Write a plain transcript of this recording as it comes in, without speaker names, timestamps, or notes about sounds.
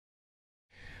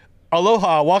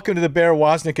Aloha, welcome to the Bear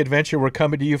Woznick Adventure. We're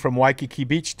coming to you from Waikiki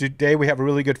Beach. Today we have a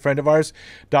really good friend of ours,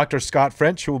 Dr. Scott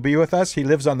French, who will be with us. He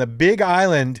lives on the Big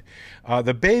Island,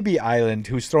 the baby island,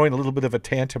 who's throwing a little bit of a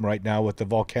tantrum right now with the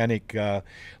volcanic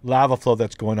lava flow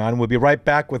that's going on. We'll be right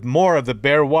back with more of the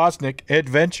Bear Woznick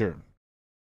Adventure.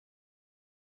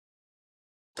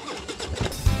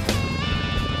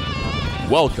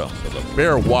 Welcome to the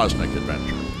Bear Woznick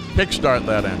Adventure. Kickstart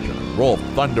that engine and roll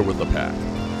thunder with the pack.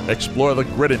 Explore the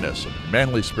grittiness of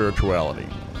manly spirituality.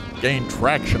 Gain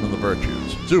traction in the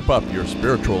virtues. Soup up your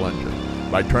spiritual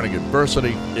engine by turning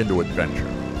adversity into adventure.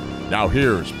 Now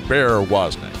here's Bear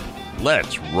Woznick.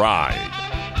 Let's ride.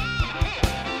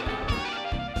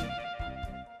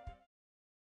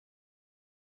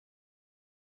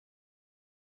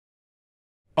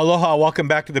 Aloha, welcome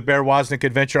back to the Bear Woznick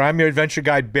Adventure. I'm your adventure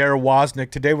guide, Bear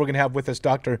Woznick. Today we're going to have with us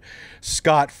Dr.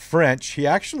 Scott French. He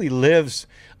actually lives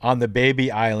on the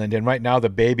baby island, and right now the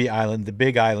baby island, the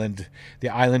big island, the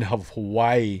island of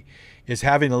Hawaii, is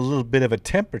having a little bit of a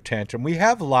temper tantrum. We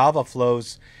have lava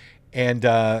flows and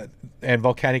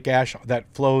volcanic ash that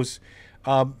flows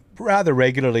rather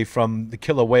regularly from the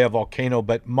Kilauea volcano,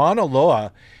 but Mauna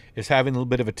Loa is having a little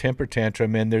bit of a temper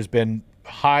tantrum, and there's been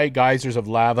high geysers of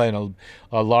lava and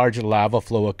a large lava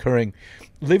flow occurring.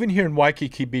 Living here in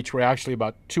Waikiki Beach, we're actually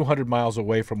about 200 miles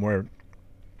away from where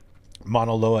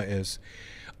Mauna Loa is.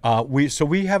 So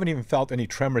we haven't even felt any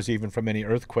tremors even from any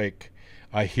earthquake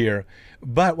here.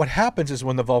 But what happens is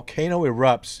when the volcano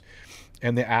erupts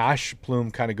and the ash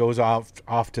plume kind of goes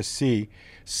off to sea,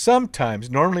 sometimes,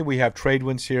 normally we have trade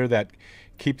winds here that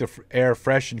keep the air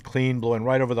fresh and clean, blowing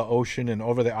right over the ocean and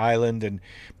over the island.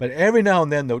 But every now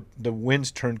and then the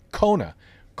winds turn Kona.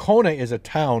 Kona is a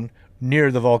town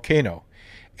near the volcano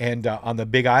and on the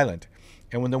Big Island.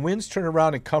 And when the winds turn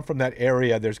around and come from that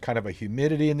area, there's kind of a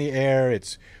humidity in the air.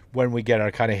 It's when we get our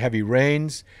kind of heavy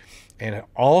rains. And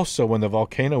also when the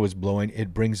volcano is blowing,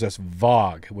 it brings us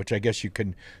fog, which I guess you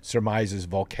can surmise is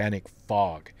volcanic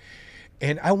fog.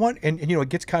 And you know, it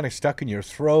gets kind of stuck in your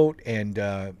throat, and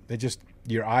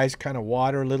your eyes kind of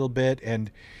water a little bit,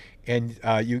 and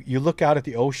you look out at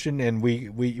the ocean, and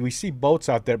we see boats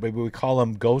out there, but we call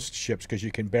them ghost ships because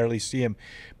you can barely see them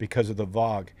because of the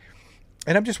fog.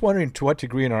 And I'm just wondering to what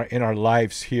degree in our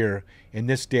lives here in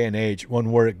this day and age,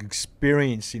 when we're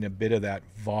experiencing a bit of that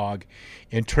fog,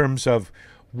 in terms of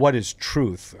what is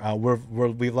truth,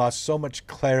 we've lost so much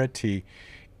clarity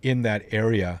in that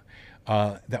area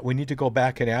that we need to go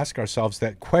back and ask ourselves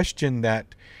that question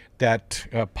that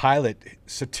Pilate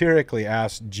satirically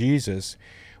asked Jesus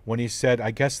when he said, I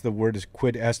guess the word is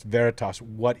quid est veritas,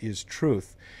 what is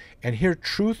truth? And here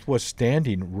truth was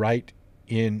standing right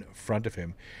in front of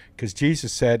him, because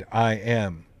Jesus said, I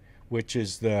am, which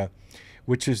is the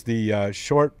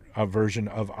short version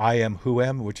of I am who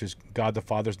am, which is God the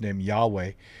Father's name,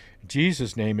 Yahweh.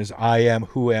 Jesus' name is I am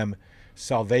who am,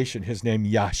 salvation. His name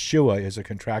Yahshua is a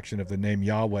contraction of the name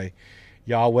Yahweh.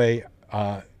 Yahweh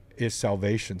is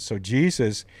salvation. So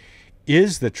Jesus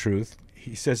is the truth.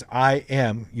 He says I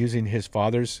am, using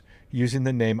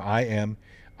the name I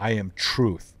am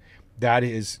truth. That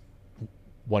is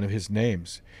one of his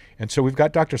names. And so we've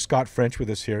got Dr. Scott French with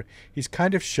us here. He's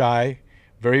kind of shy,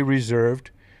 very reserved,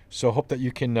 so hope that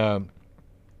you can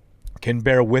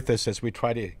bear with us as we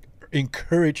try to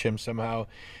encourage him somehow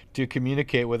to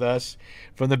communicate with us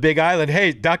from the Big Island.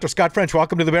 Hey, Dr. Scott French,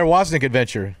 welcome to the Bear Woznick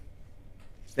Adventure.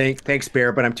 Thanks,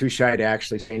 Bear, but I'm too shy to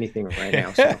actually say anything right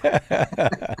now. So.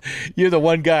 You're the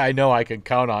one guy I know I can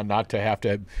count on not to have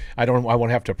to. I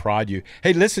won't have to prod you.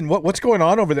 Hey, listen, what's going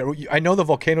on over there? I know the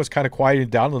volcano's kind of quieting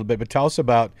down a little bit, but tell us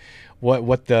about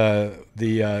what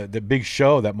the big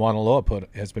show that Mauna Loa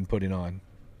has been putting on.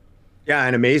 Yeah,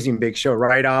 an amazing big show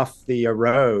right off the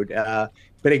road.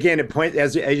 But again,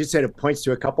 as you said, it points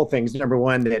to a couple things. Number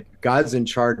one, that God's in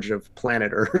charge of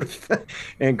planet Earth,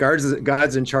 and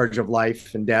God's in charge of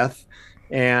life and death,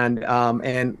 and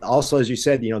also, as you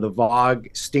said, the fog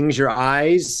stings your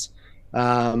eyes.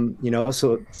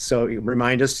 So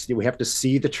remind us we have to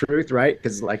see the truth, right?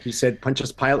 Because, like you said,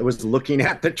 Pontius Pilate was looking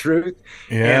at the truth,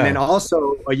 yeah. And then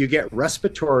also you get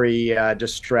respiratory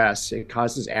distress. It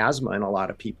causes asthma in a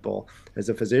lot of people. As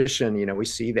a physician, we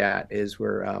see that is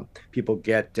where people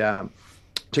get,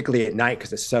 particularly at night,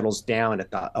 because it settles down at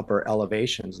the upper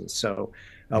elevations. And so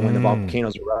when the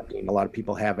volcano's erupting, a lot of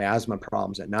people have asthma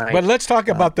problems at night. But let's talk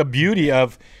about the beauty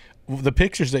of the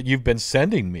pictures that you've been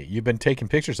sending me. You've been taking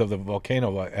pictures of the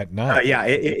volcano at night. Yeah,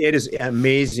 it is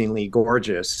amazingly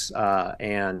gorgeous.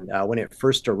 And when it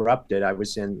first erupted, I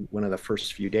was in one of the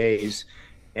first few days.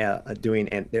 doing,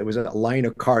 and there was a line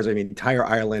of cars. I mean, the entire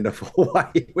island of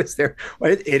Hawaii was there.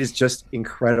 It is just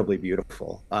incredibly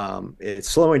beautiful. It's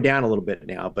slowing down a little bit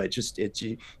now, but you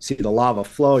see the lava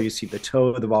flow, you see the toe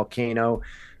of the volcano,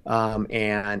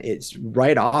 and it's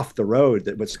right off the road,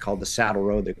 that what's called the Saddle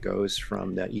Road, that goes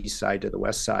from the east side to the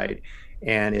west side.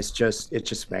 And it's just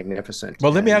magnificent.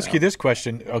 Well, let me ask you this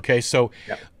question. Okay, so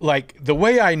like the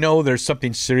way I know there's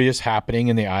something serious happening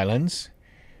in the islands,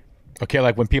 okay,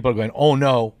 like when people are going, oh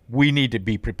no, we need to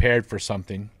be prepared for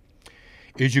something,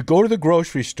 is you go to the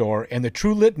grocery store and the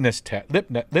true litmus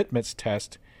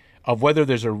test of whether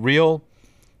there's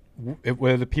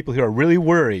whether the people who are really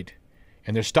worried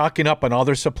and they're stocking up on all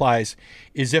their supplies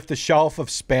is if the shelf of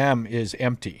Spam is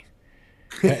empty.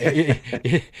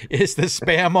 Is the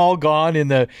Spam all gone in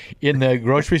the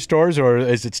grocery stores, or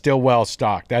is it still well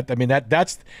stocked?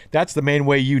 That's the main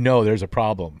way you know there's a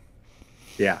problem.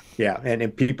 Yeah,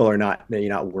 and people are not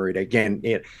worried. Again,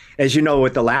 as you know,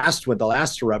 with the last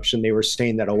eruption, they were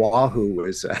saying that Oahu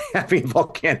was having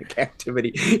volcanic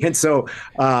activity, and so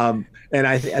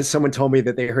as someone told me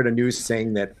that they heard a news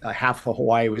saying that half of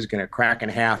Hawaii was going to crack in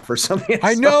half or something.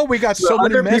 I know, we got so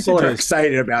many messages. People are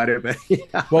excited about it, but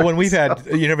well, when we've had,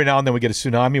 every now and then we get a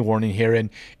tsunami warning here, and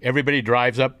everybody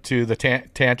drives up to the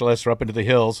Tantalus or up into the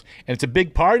hills, and it's a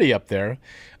big party up there.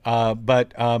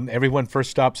 But everyone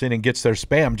first stops in and gets their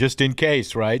Spam just in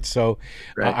case, right? So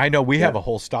I know we have a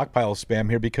whole stockpile of Spam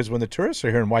here, because when the tourists are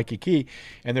here in Waikiki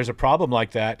and there's a problem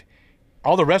like that,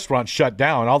 all the restaurants shut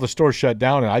down, all the stores shut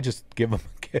down, and I just give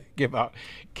out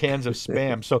cans of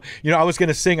Spam. So, I was going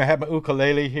to sing. I have my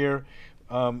ukulele here,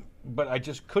 but I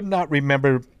just could not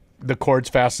remember the chords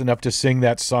fast enough to sing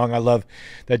that song I love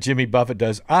that Jimmy Buffett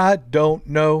does. I don't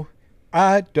know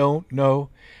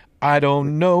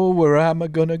where I'm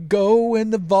gonna go when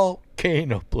the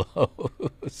volcano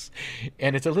blows.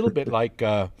 And it's a little bit like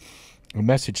a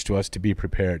message to us to be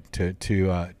prepared, to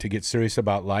get serious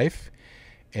about life,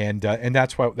 and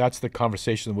that's the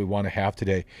conversation that we want to have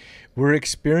today. We're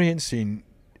experiencing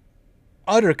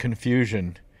utter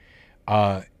confusion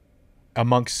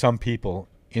amongst some people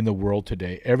in the world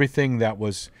today. Everything that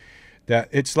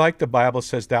it's like the Bible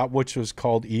says, that which was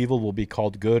called evil will be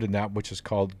called good, and that which is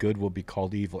called good will be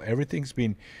called evil. Everything's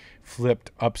being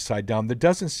flipped upside down. There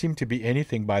doesn't seem to be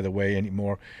anything, by the way,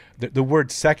 anymore. The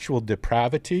word sexual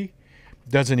depravity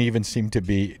doesn't even seem to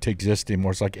exist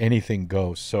anymore. It's like anything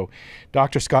goes. So,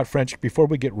 Dr. Scott French, before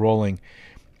we get rolling,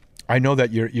 I know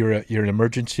that you're an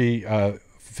emergency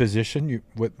physician,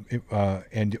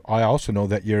 and I also know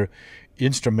that you're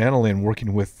instrumental in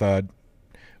working with the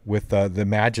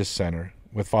Magis Center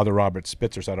with Father Robert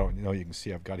Spitzer. So I don't know, you can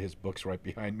see I've got his books right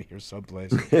behind me here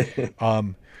someplace.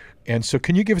 And so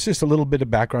can you give us just a little bit of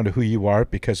background of who you are?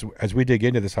 Because as we dig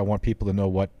into this, I want people to know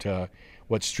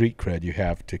what street cred you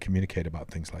have to communicate about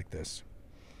things like this.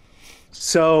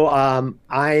 So I'm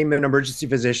an emergency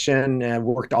physician and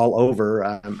worked all over.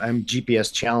 I'm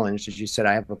GPS challenged. As you said,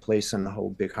 I have a place on the whole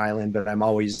Big Highland, but I'm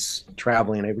always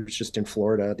traveling. I was just in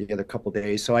Florida the other couple of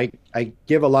days. So I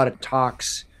give a lot of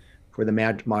talks for the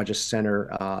Magis Center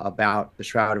about the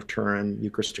Shroud of Turin,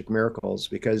 Eucharistic miracles,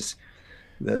 because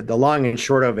the long and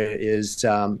short of it is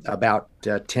about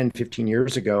 10, 15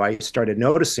 years ago, I started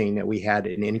noticing that we had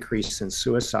an increase in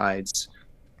suicides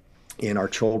in our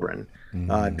children,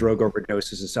 drug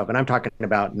overdoses and stuff. And I'm talking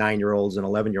about 9-year-olds and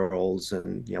 11-year-olds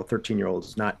and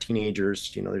 13-year-olds, not teenagers.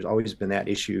 There's always been that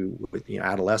issue with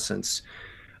adolescents.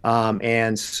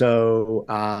 And so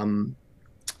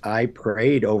I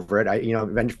prayed over it. I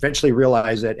eventually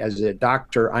realized that as a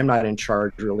doctor, I'm not in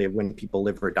charge really of when people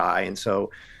live or die. And so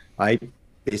I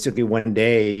basically one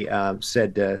day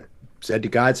said to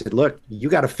God, said, look, you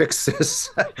got to fix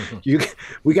this.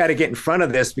 We got to get in front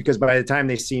of this, because by the time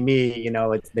they see me,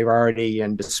 they were already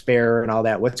in despair and all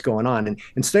that. What's going on?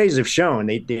 And studies have shown,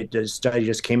 the study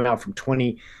just came out from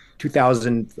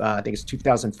 2000, I think it's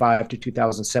 2005 to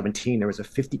 2017. There was a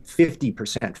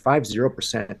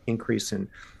 50% increase in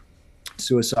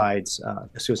suicide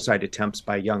attempts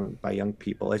by young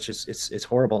people. It's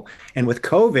horrible. And with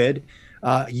COVID,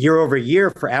 year over year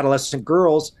for adolescent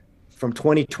girls, from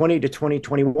 2020 to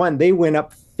 2021, they went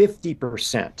up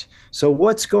 50%. So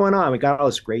what's going on? We got all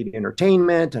this great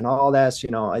entertainment and all that,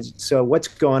 so what's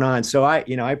going on? So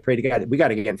I pray to God, we got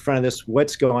to get in front of this.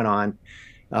 What's going on?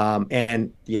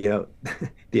 And the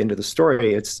end of the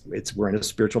story, we're in a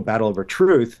spiritual battle over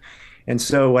truth. And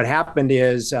so what happened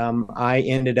is I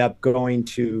ended up going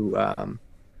to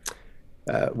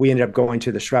we ended up going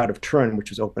to the Shroud of Turin, which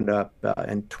was opened up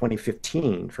in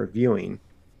 2015 for viewing.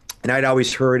 And I'd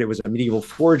always heard it was a medieval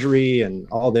forgery and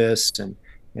all this. And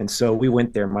so we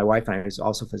went there. My wife and I was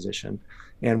also a physician.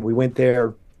 And we went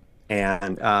there,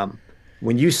 And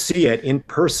when you see it in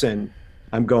person,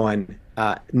 I'm going,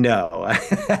 no,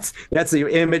 that's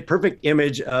the perfect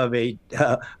image of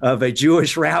a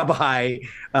Jewish rabbi.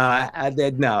 No,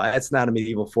 that's not a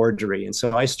medieval forgery. And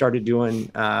so I started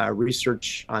doing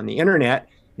research on the internet.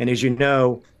 And as you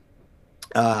know,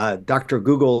 Dr.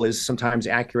 Google is sometimes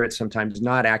accurate, sometimes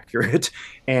not accurate,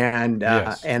 and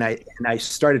Yes. I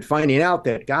started finding out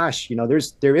that, gosh,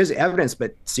 there is evidence,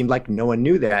 but it seemed like no one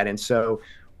knew that, and so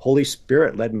Holy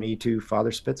Spirit led me to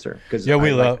Father Spitzer, because Yeah,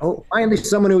 we love. oh, finally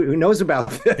someone who knows about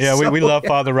this. Yeah, we love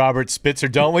Father Robert Spitzer,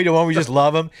 don't we? Don't we just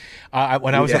love him?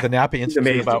 When I was at the Napa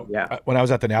Institute when I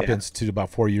was at the Napa Institute about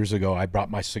 4 years ago, I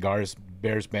brought my cigars,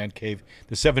 Bear's Man Cave,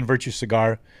 the 7 Virtue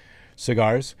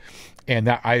cigars, and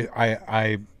that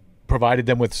I provided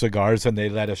them with cigars, and they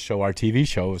let us show our TV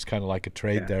show. It was kind of like a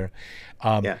trade there.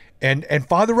 And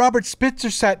Father Robert Spitzer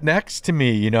sat next to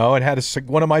me, and had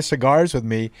one of my cigars with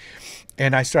me.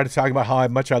 And I started talking about how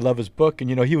much I love his book. And,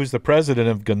 he was the president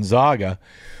of Gonzaga.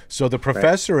 So the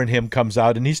professor in him comes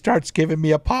out and he starts giving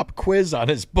me a pop quiz on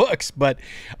his books. But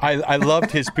I loved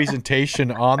his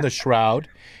presentation on the Shroud.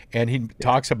 And he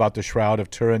talks about the Shroud of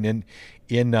Turin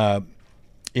in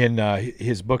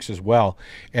his books as well.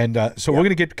 And so we're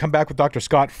going to come back with Dr.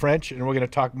 Scott French, and we're going to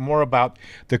talk more about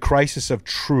the crisis of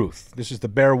truth. This is the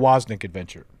Bear Woznick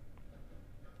adventure.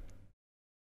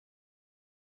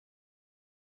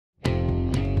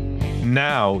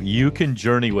 Now you can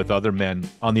journey with other men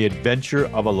on the adventure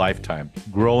of a lifetime,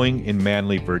 growing in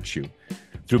manly virtue,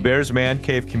 through Bear's Man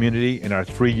Cave community and our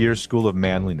 3-year School of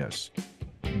Manliness.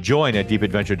 Join at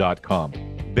deepadventure.com.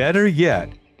 Better yet,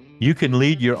 you can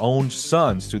lead your own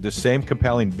sons through the same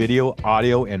compelling video,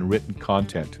 audio, and written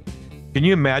content. Can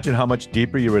you imagine how much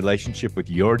deeper your relationship with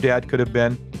your dad could have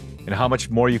been, and how much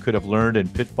more you could have learned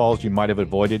and pitfalls you might have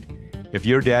avoided if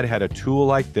your dad had a tool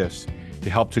like this to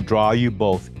help to draw you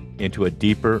both into a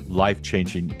deeper,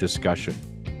 life-changing discussion?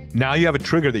 Now you have a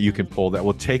trigger that you can pull that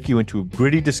will take you into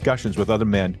gritty discussions with other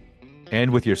men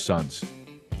and with your sons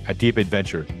at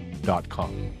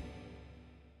deepadventure.com.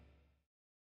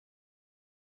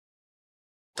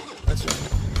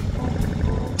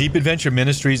 Deep Adventure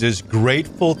Ministries is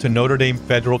grateful to Notre Dame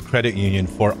Federal Credit Union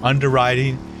for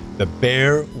underwriting the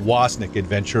Bear Woznick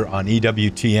adventure on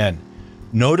EWTN.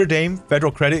 Notre Dame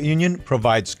Federal Credit Union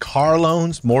provides car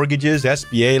loans, mortgages,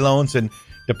 SBA loans, and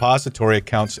depository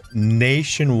accounts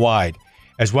nationwide,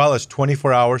 as well as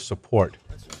 24-hour support.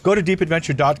 Go to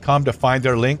deepadventure.com to find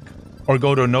their link, or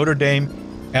go to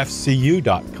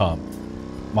NotreDameFCU.com.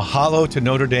 Mahalo to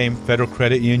Notre Dame Federal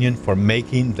Credit Union for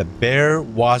making the Bear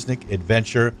Woznick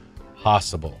adventure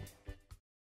possible.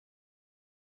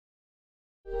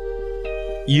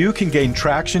 You can gain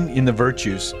traction in the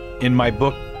virtues in my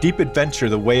book, Deep Adventure,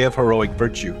 The Way of Heroic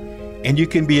Virtue, and you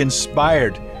can be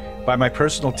inspired by my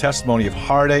personal testimony of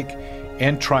heartache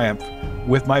and triumph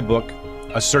with my book,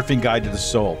 A Surfing Guide to the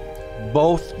Soul,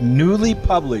 both newly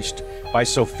published by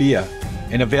Sophia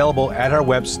and available at our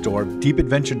web store,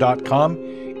 deepadventure.com,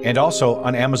 and also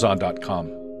on Amazon.com.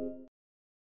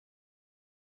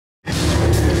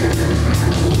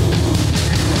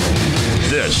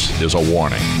 This is a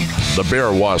warning. The Bear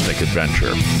Woznick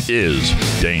adventure is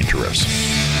dangerous.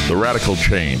 The radical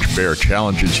change Bear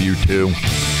challenges you to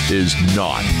is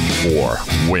not for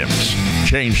wimps.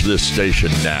 Change this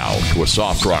station now to a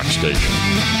soft rock station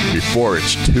before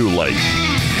it's too late.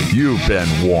 You've been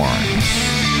warned.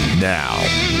 Now,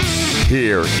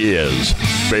 here is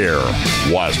Bear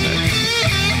Woznick.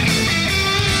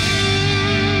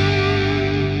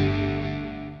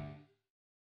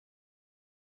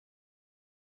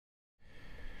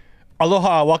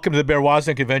 Aloha, welcome to the Bear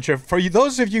Woznick adventure. For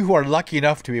those of you who are lucky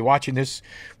enough to be watching this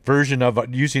version of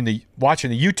watching the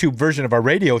YouTube version of our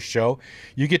radio show,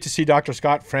 you get to see Dr.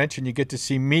 Scott French, and you get to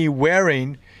see me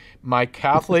wearing my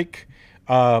Catholic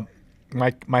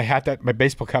my hat, my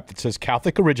baseball cap that says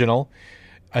Catholic Original,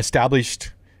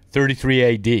 established 33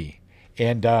 AD.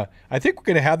 And I think we're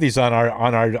going to have these on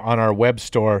our web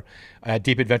store at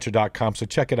deepadventure.com. So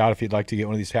check it out if you'd like to get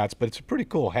one of these hats. But it's a pretty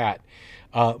cool hat.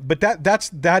 But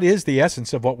that is the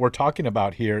essence of what we're talking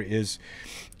about here is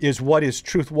what is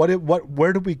truth?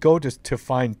 Where do we go to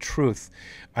find truth?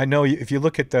 I know if you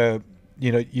look at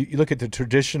you look at the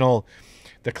traditional,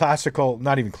 the classical,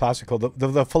 not even classical,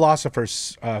 the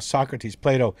philosophers, Socrates,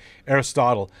 Plato,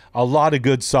 Aristotle, a lot of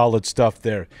good solid stuff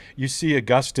there. You see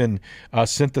Augustine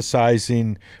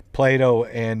synthesizing Plato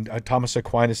and Thomas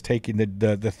Aquinas taking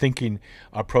the thinking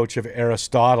approach of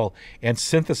Aristotle and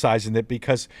synthesizing it,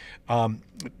 because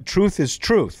truth is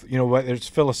truth. You know, whether it's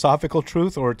philosophical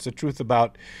truth or it's the truth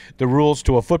about the rules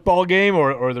to a football game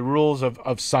or the rules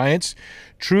of science.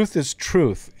 Truth is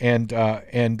truth, and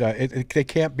they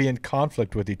can't be in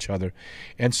conflict with each other.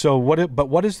 And so,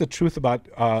 what is the truth about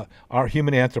our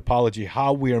human anthropology?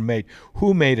 How we are made?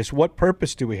 Who made us? What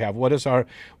purpose do we have? What is the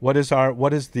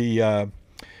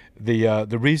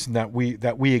reason that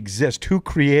we exist? Who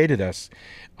created us?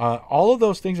 All of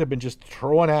those things have been just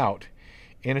thrown out,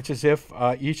 and it's as if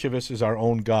each of us is our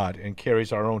own God and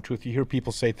carries our own truth. You hear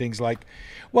people say things like,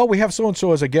 "Well, we have so and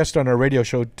so as a guest on our radio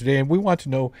show today, and we want to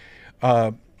know,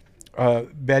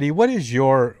 Betty, what is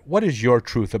your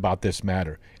truth about this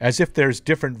matter?" As if there's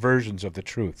different versions of the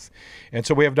truth. And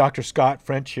so we have Dr. Scott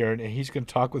French here, and he's going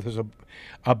to talk with us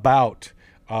about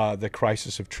the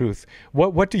crisis of truth.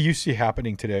 What do you see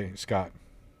happening today, Scott?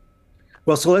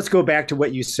 Well, so let's go back to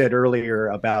what you said earlier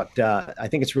about, I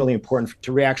think it's really important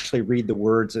to actually read the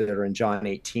words that are in John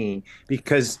 18,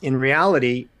 because in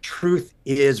reality, truth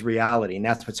is reality. And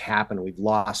that's what's happened. We've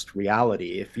lost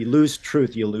reality. If you lose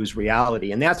truth, you lose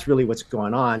reality. And that's really what's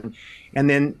going on. And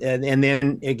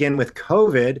then again, with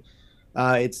COVID,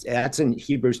 that's in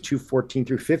Hebrews 2:14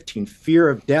 through 15. Fear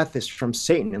of death is from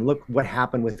Satan. And look what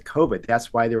happened with COVID.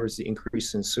 That's why there was the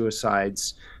increase in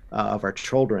suicides of our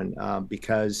children,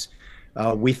 because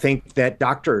we think that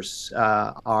doctors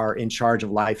are in charge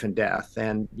of life and death.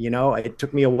 And, you know, it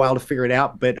took me a while to figure it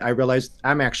out, but I realized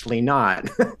I'm actually not.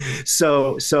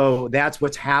 So that's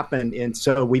what's happened. And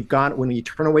so when you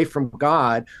turn away from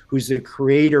God, who's the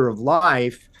creator of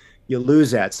life, you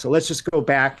lose that. So let's just go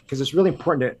back, because it's really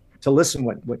important to listen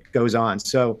what goes on.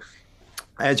 So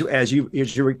as you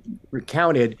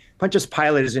recounted, Pontius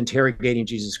Pilate is interrogating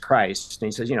Jesus Christ. And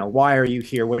he says, you know, why are you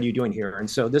here? What are you doing here? And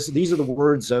so these are the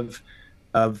words of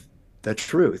the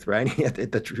truth, right?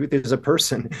 The truth is a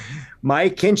person. My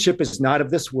kinship is not of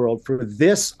this world. For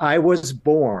this I was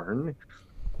born,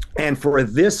 and for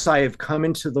this I have come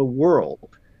into the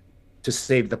world. To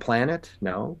save the planet?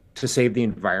 No. To save the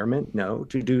environment? No.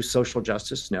 To do social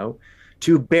justice? No.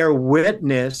 To bear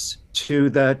witness to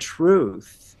the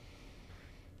truth.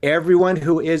 Everyone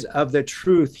who is of the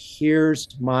truth hears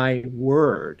my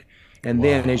word. And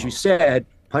then, as you said,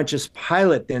 Pontius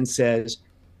Pilate then says,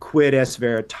 quid est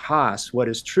veritas, what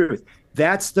is truth?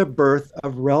 That's the birth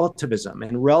of relativism.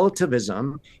 And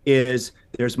relativism is,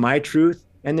 there's my truth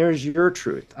and there's your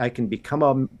truth. I can become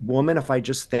a woman if I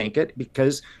just think it,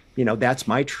 because, you know, that's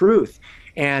my truth.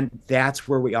 And that's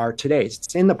where we are today.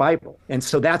 It's in the Bible. And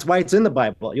so that's why it's in the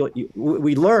Bible.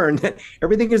 We learn that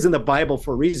everything is in the Bible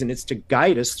for a reason. It's to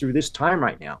guide us through this time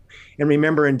right now. And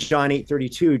remember in John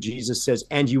 8:32, Jesus says,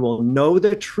 and you will know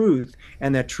the truth,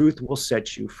 and the truth will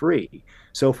set you free.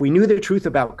 So if we knew the truth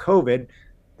about COVID,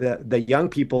 the young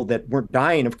people that weren't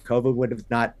dying of COVID would have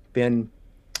not been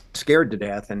scared to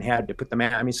death and had to put them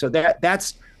out. I mean, so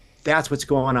that's what's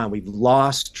going on. We've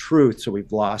lost truth, so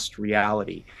we've lost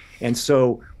reality. And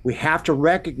so we have to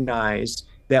recognize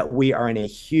that we are in a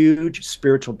huge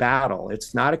spiritual battle.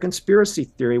 It's not a conspiracy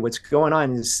theory. What's going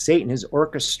on is Satan has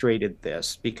orchestrated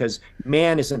this, because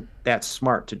man isn't that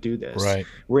smart to do this. Right.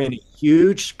 We're in a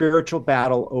huge spiritual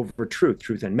battle over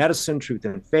truth in medicine, truth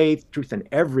in faith, truth in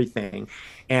everything.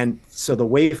 And so the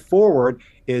way forward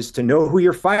is to know who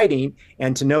you're fighting,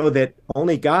 and to know that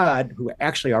only God, who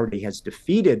actually already has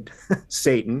defeated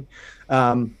Satan,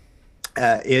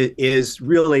 is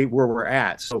really where we're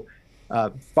at. So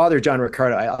Father John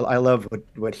Ricardo, I love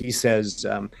what he says.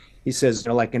 He says, you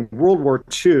know, like in World War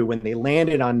II, when they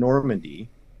landed on Normandy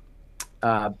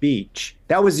beach,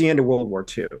 that was the end of World War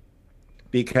II,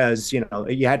 because, you know,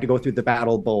 you had to go through the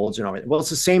battle bulge and all that. Well, it's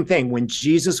the same thing when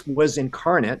Jesus was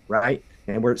incarnate, right?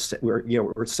 And we're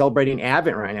celebrating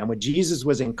Advent right now. When Jesus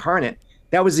was incarnate,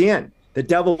 that was the end. The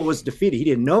devil was defeated. He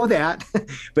didn't know that,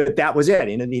 but that was it.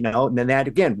 And, you know, and then that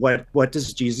again, what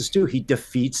does Jesus do? He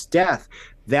defeats death.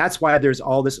 That's why there's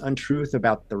all this untruth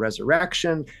about the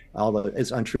resurrection, all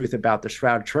this untruth about the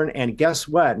shroud of Turin. And guess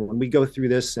what? When we go through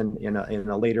this in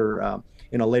a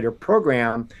later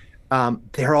program,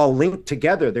 they're all linked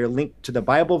together. They're linked to the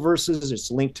Bible verses.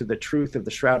 It's linked to the truth of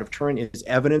the Shroud of Turin is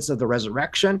evidence of the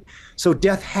resurrection. So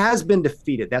death has been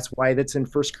defeated. That's why that's in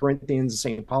 1 Corinthians,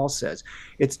 St. Paul says.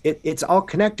 It's all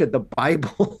connected.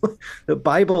 The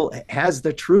Bible has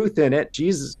the truth in it.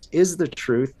 Jesus is the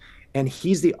truth, and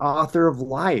he's the author of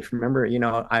life. Remember,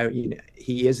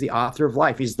 he is the author of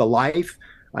life. He's the life.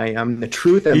 I am the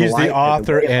truth and he's the life. He's the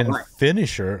author and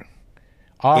finisher.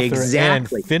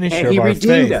 Exactly. And finisher and he of our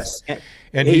redeemed faith. us.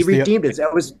 And he redeemed us.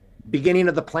 beginning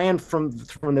of the plan from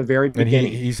the very beginning.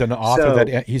 And he's an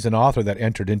author he's an author that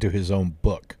entered into his own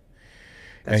book.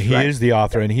 And he is the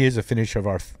author, and he is the finisher of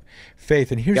our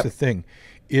faith. And here's the thing,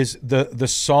 is the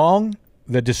song,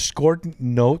 the discordant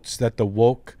notes that the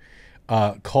woke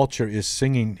culture is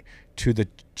singing to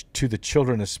the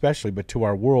children especially, but to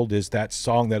our world, is that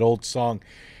song, that old song,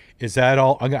 is that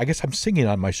all? I guess I'm singing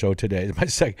on my show today.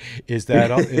 Is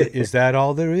that all, is that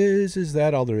all there is? Is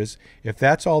that all there is? If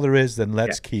that's all there is, then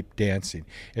let's keep dancing.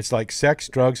 It's like sex,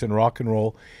 drugs, and rock and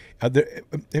roll. If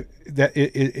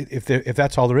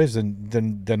that's all there is,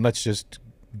 then let's just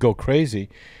go crazy.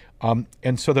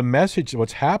 And so the message,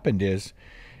 what's happened is,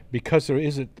 because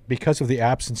of the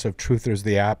absence of truth, there's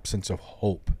the absence of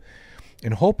hope.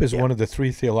 And hope is one of the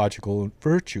three theological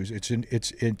virtues. It's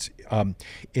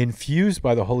infused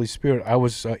by the Holy Spirit. I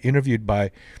was interviewed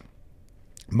by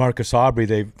Marcus Aubrey.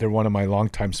 They're one of my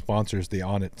longtime sponsors, the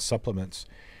On It Supplements.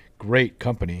 Great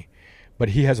company. But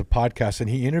he has a podcast, and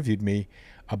he interviewed me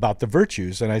about the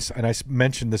virtues. And I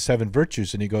mentioned the 7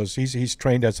 virtues, and he goes, he's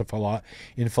trained as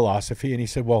in philosophy. And he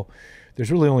said, well,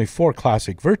 there's really only 4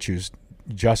 classic virtues: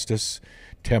 justice,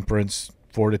 temperance,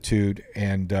 fortitude,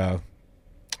 and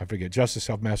I forget, justice,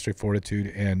 self-mastery,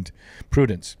 fortitude, and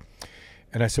prudence.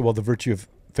 And I said, well, the virtue of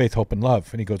faith, hope, and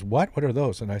love. And he goes, what? What are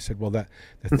those? And I said, well, the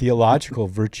theological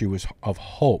virtue is of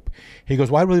hope. He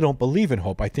goes, well, I really don't believe in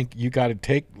hope. I think you got to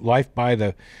take life by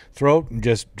the throat and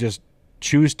just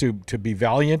choose to be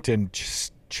valiant and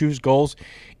choose goals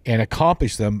and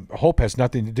accomplish them. Hope has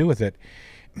nothing to do with it.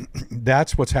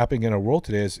 That's what's happening in our world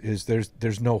today. Is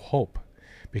there's no hope.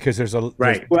 Because there's a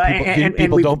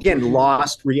people we've again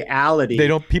lost reality.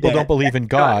 People don't believe in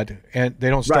God, and they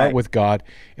don't start with God,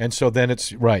 and so then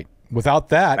it's without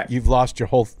that you've lost your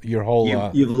whole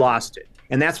you've lost it.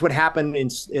 And that's what happened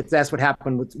that's what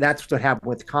happened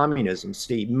with communism.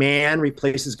 See, man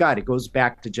replaces God. It goes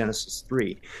back to Genesis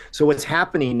 3. So what's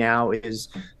happening now is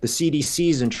the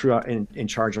CDC's in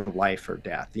charge of life or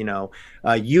death.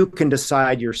 You can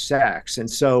decide your sex,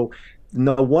 and so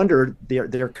no wonder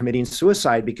they're committing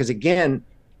suicide, because again,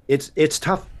 it's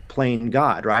tough playing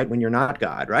God, right? When you're not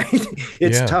God, right?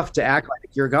 It's tough to act like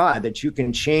you're God, that you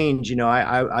can change.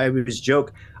 I always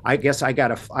joke, I guess I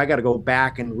gotta go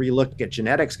back and relook at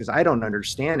genetics, because I don't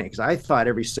understand it, because I thought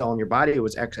every cell in your body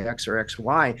was XX or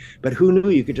XY, but who knew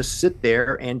you could just sit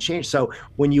there and change? So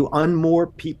when you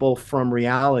unmoor people from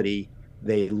reality,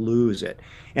 they lose it.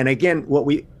 And again,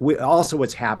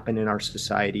 what's happened in our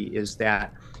society is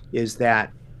that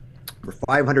for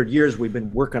 500 years we've been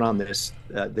working on this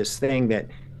thing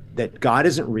that God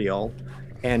isn't real,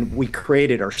 and we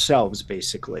created ourselves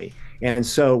basically. And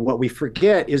so what we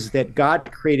forget is that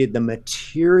God created the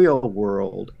material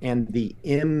world and the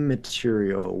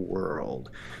immaterial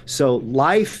world. So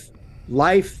life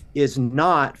is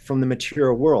not from the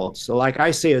material world. So like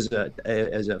I say as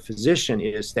a physician,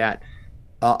 is that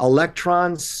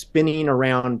electrons spinning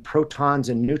around protons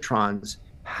and neutrons,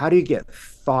 how do you get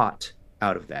thought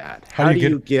out of that? How do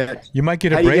you get you might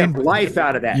get a brain, life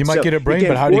out of that? You might get a brain,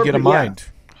 but how do you get a mind?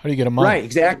 How do you get a mind? Right,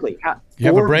 exactly. You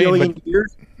have a brain,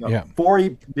 4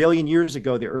 billion years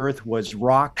ago, the Earth was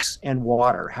rocks and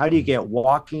water. How do you get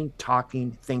walking,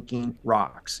 talking, thinking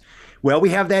rocks? Well, we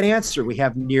have that answer. We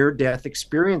have near-death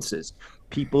experiences.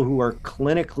 People who are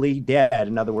clinically dead,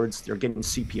 in other words, they're getting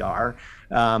CPR,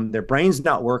 their brain's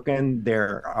not working,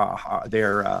 their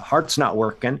heart's not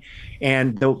working,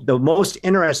 and the most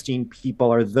interesting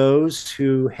people are those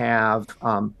who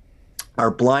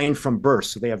are blind from birth,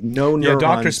 so they have no neurons.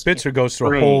 Yeah, Dr. Spitzer goes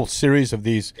through a whole series of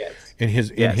these in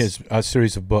his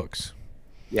series of books.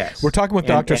 Yes, we're talking with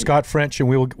Dr. Scott French, and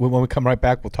when we come right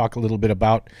back, we'll talk a little bit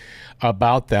about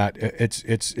that.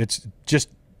 It's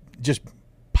just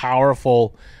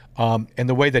powerful, and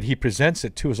the way that he presents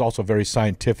it too is also very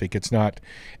scientific. It's not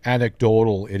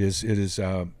anecdotal. It's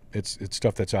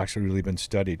stuff that's actually really been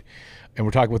studied. And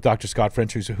we're talking with Dr. Scott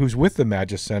French, who's with the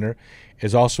Magis Center,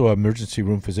 is also an emergency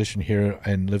room physician here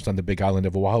and lives on the Big Island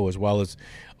of Oahu, as well as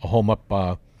a home up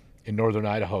in northern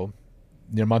Idaho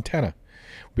near Montana.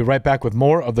 We'll be right back with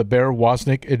more of the Bear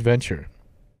Woznick adventure.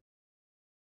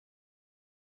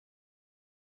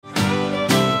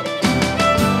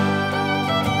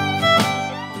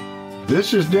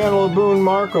 This is Daniel Boone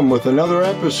Markham with another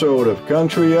episode of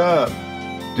Country Up.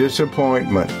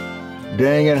 Disappointment.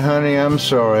 Dang it, honey, I'm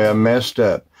sorry, I messed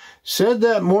up. Said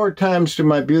that more times to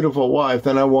my beautiful wife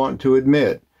than I want to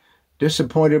admit.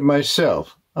 Disappointed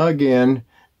myself. Again.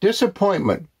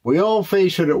 Disappointment. We all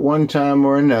face it at one time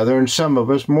or another, and some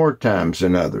of us more times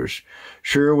than others.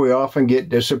 Sure, we often get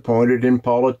disappointed in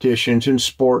politicians and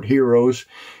sport heroes,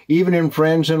 even in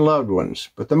friends and loved ones.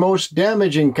 But the most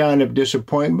damaging kind of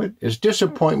disappointment is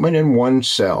disappointment in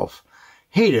oneself.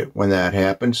 Hate it when that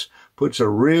happens. Puts a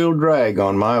real drag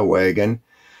on my wagon.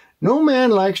 No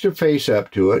man likes to face up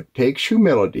to it. Takes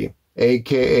humility,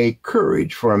 a.k.a.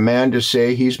 courage, for a man to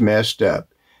say he's messed up.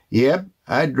 Yep,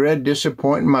 I dread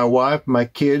disappointing my wife, my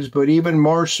kids, but even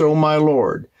more so my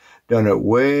Lord. Done it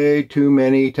way too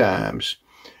many times.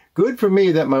 Good for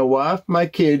me that my wife, my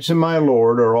kids, and my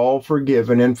Lord are all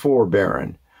forgiven and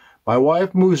forbearing. My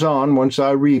wife moves on once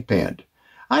I repent.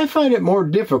 I find it more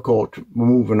difficult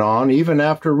moving on even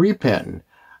after repenting.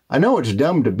 I know it's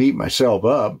dumb to beat myself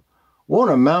up.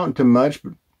 Won't amount to much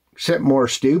except more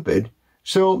stupid.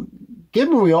 So,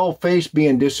 given we all face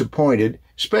being disappointed,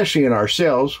 especially in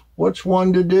ourselves, what's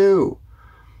one to do?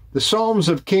 The Psalms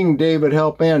of King David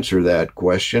help answer that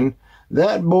question.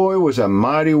 That boy was a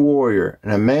mighty warrior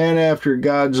and a man after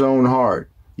God's own heart.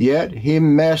 Yet he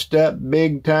messed up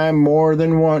big time more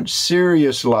than once,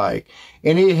 serious like.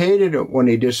 And he hated it when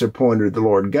he disappointed the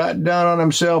Lord. Got down on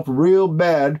himself real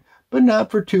bad, but not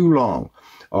for too long.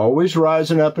 Always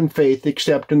rising up in faith,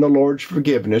 accepting the Lord's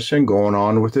forgiveness, and going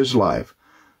on with his life.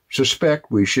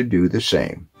 Suspect we should do the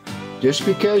same. Just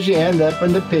because you end up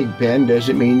in the pig pen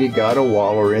doesn't mean you gotta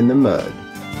waller in the mud.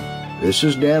 This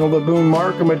is Daniel the Boone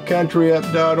Markham at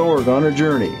CountryUp.org on a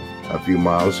journey a few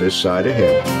miles this side of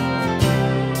heaven.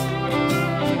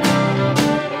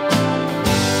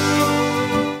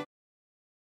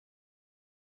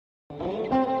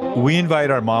 We invite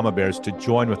our mama bears to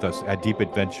join with us at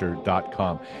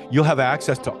deepadventure.com. You'll have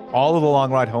access to all of the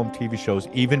Long Ride Home TV shows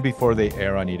even before they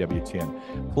air on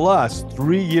EWTN. Plus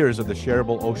 3 years of the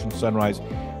shareable Ocean Sunrise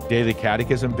Daily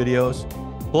Catechism videos.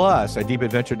 Plus at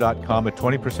deepadventure.com a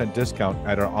 20% discount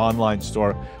at our online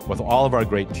store with all of our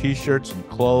great t-shirts and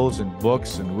clothes and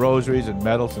books and rosaries and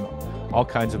medals and all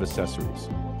kinds of accessories.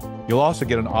 You'll also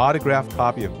get an autographed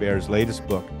copy of Bear's latest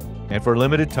book, and for a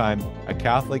limited time, a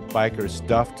Catholic biker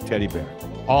stuffed teddy bear.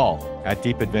 All at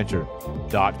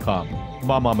deepadventure.com.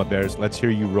 Come on, Mama Bears, let's hear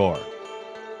you roar.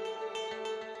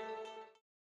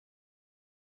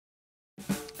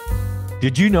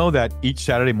 Did you know that each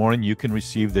Saturday morning you can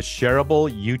receive the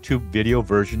shareable YouTube video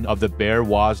version of the Bear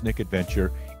Woznick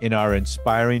Adventure in our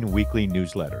inspiring weekly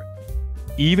newsletter,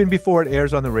 even before it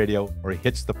airs on the radio or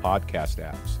hits the podcast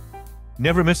apps?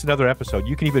 Never miss another episode.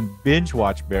 You can even binge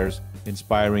watch Bear's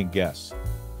inspiring guests.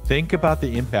 Think about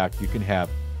the impact you can have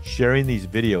sharing these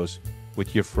videos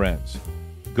with your friends.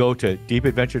 Go to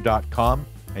deepadventure.com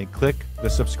and click the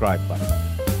subscribe button.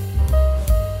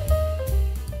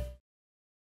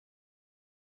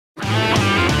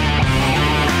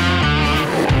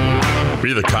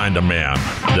 Be the kind of man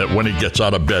that when he gets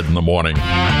out of bed in the morning,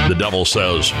 the devil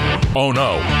says, "Oh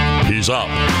no, he's up."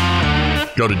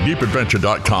 Go to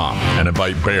deepadventure.com and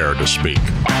invite Bear to speak.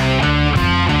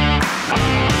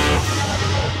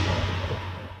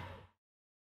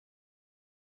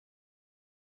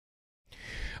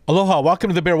 Aloha, welcome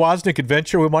to the Bear Woznick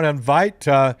Adventure. We want to invite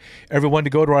everyone to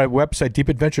go to our website,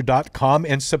 deepadventure.com,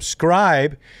 and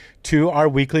subscribe to our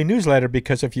weekly newsletter,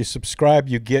 because if you subscribe,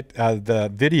 you get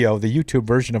the video, the YouTube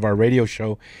version of our radio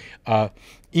show,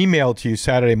 emailed to you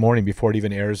Saturday morning before it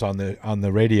even airs on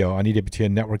the radio on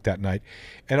EWTN network that night.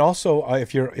 And also,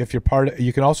 if you're part,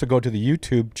 you can also go to the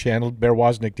YouTube channel Bear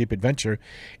Woznick Deep Adventure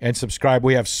and subscribe.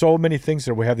 We have so many things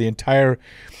there. We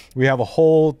have a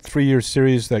whole 3-year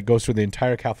series that goes through the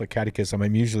entire Catholic Catechism.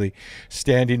 I'm usually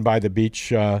standing by the beach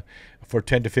for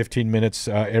 10 to 15 minutes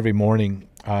every morning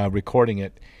recording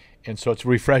it. And so it's a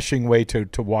refreshing way to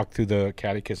walk through the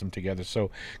catechism together.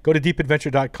 So go to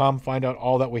deepadventure.com, find out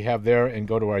all that we have there, and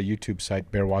go to our YouTube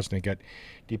site, Bear Woznick at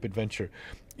Deep Adventure.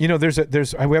 You know,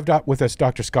 we have with us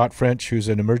Dr. Scott French, who's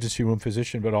an emergency room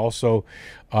physician, but also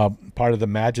part of the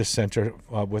Magis Center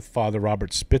with Father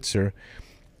Robert Spitzer,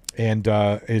 and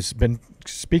has been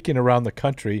speaking around the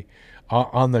country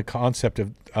on the concept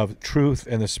of truth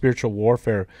and the spiritual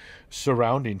warfare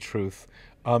surrounding truth.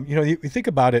 You know, you think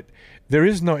about it, there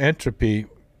is no entropy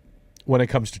when it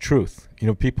comes to truth. You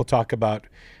know, people talk about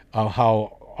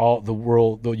how all the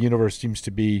world, the universe seems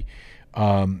to be,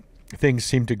 things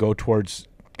seem to go towards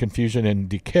confusion and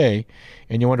decay,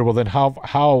 and you wonder, well, then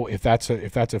how if that's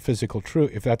a physical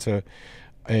truth, if that's a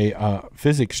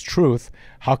physics truth,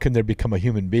 how can there become a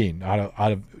human being out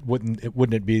of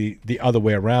wouldn't it be the other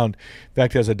way around? In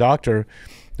fact, as a doctor,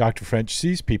 Dr. French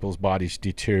sees people's bodies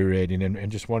deteriorating,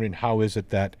 and just wondering how is it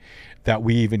that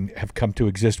we even have come to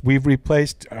exist. We've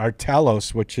replaced our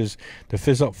telos, which is the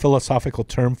philosophical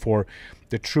term for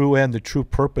the true end, the true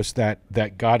purpose that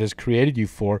God has created you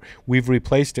for. We've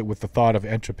replaced it with the thought of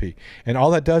entropy, and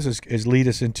all that does is lead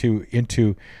us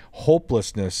into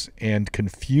hopelessness and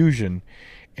confusion.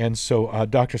 And so,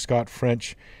 Dr. Scott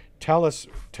French, tell us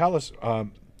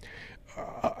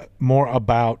more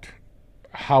about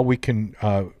how we can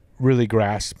really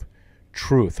grasp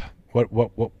truth.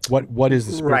 What is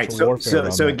the spiritual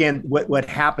warfare? So again, what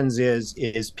happens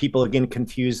is people again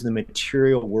confuse the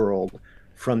material world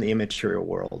from the immaterial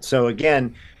world. So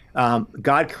again,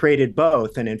 God created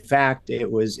both, and in fact,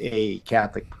 it was a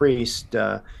Catholic priest,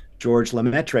 George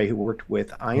Lemaitre, who worked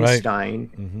with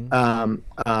Einstein,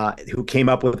 Right. Who came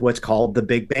up with what's called the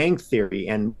Big Bang Theory.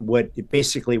 And what it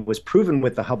basically was proven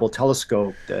with the Hubble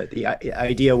telescope, the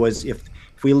idea was if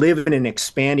we live in an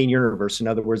expanding universe, in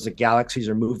other words, the galaxies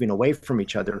are moving away from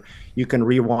each other, you can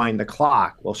rewind the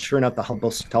clock. Well, sure enough, the Hubble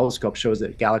telescope shows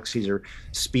that galaxies are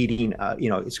speeding,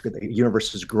 the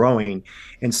universe is growing.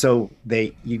 And so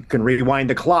you can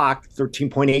rewind the clock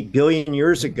 13.8 billion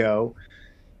years ago.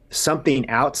 Something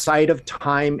outside of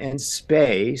time and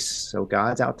space, so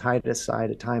God's outside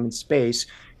of time and space,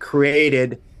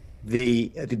 created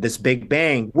this Big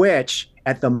Bang, which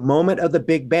at the moment of the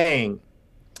Big Bang,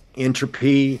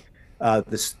 entropy,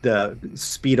 the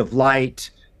speed of light,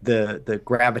 the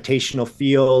gravitational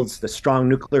fields, the strong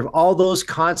nuclear, all those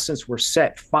constants were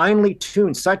set, finely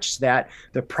tuned, such that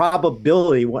the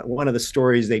probability, one of the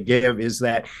stories they give is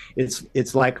that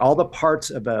it's like all the parts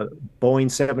of a Boeing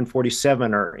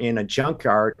 747 are in a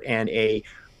junkyard, and a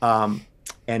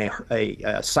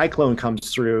cyclone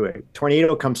comes through, a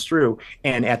tornado comes through,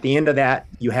 and at the end of that,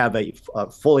 you have a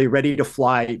fully ready to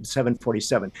fly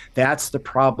 747. That's the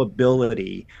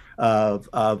probability of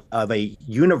a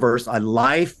universe, a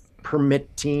life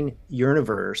permitting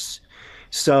universe.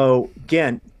 So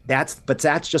again, that's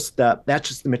just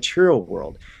the material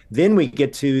world. Then we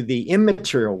get to the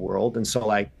immaterial world, and so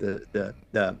like the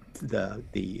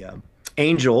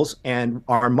angels and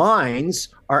our minds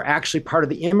are actually part of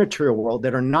the immaterial world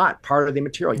that are not part of the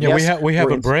material. Yeah, yes, we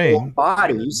have a brain,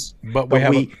 bodies, but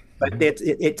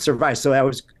it survives.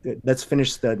 So let's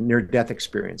finish the near-death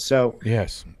experience. So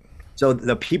yes. So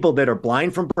the people that are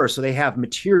blind from birth, so they have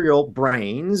material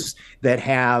brains that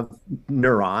have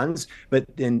neurons, but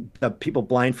then the people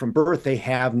blind from birth, they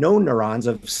have no neurons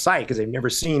of sight because they've never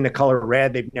seen the color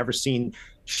red, they've never seen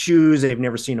shoes, they've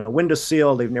never seen a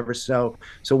windowsill, they've never so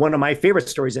one of my favorite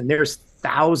stories, and there's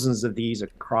thousands of these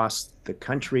across the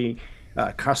country,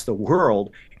 across the world,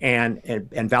 and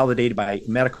validated by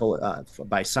medical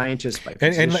by scientists, by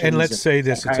physicians, and let's say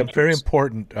this, it's very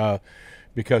important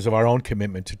because of our own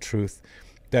commitment to truth,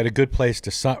 that a good place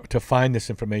to find this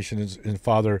information is in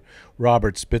Father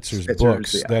Robert Spitzer's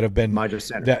books that have been. I need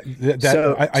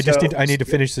to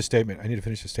finish the statement.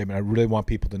 I really want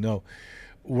people to know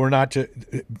we're not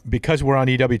because we're on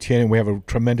EWTN and we have a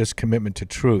tremendous commitment to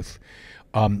truth.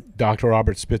 Dr.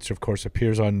 Robert Spitzer, of course,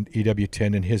 appears on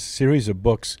EWTN in his series of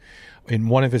books. In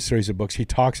one of his series of books, he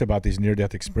talks about these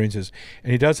near-death experiences,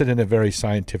 and he does it in a very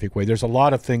scientific way. There's a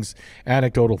lot of things,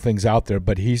 anecdotal things out there,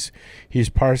 but he's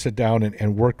parsed it down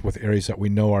and worked with areas that we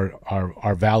know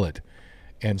are valid.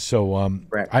 And so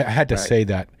I had to say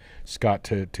that, Scott,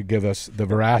 to give us the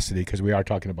veracity, because we are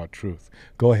talking about truth.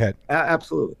 Go ahead.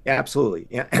 Absolutely.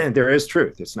 Yeah, there is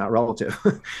truth. It's not relative.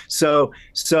 So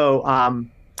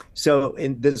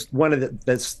in this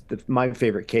that's my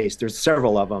favorite case. There's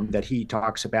several of them that he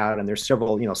talks about, and there's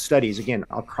several studies again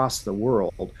across the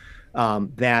world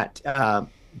that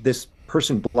this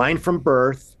person blind from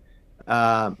birth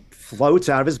floats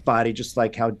out of his body, just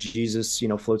like how Jesus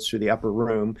floats through the upper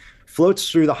room,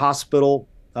 floats through the hospital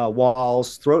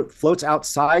walls, floats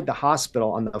outside the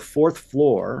hospital on the 4th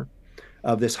floor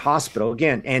of this hospital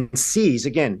again, and sees,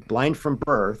 again, blind from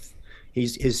birth.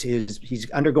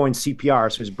 He's undergoing CPR,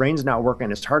 so his brain's not working,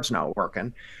 his heart's not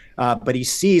working, but he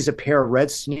sees a pair of red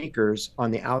sneakers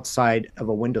on the outside of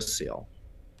a windowsill.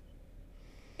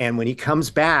 And when he comes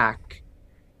back,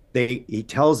 he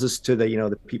tells us to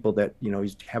the people that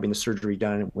he's having the surgery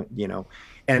done,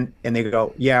 and they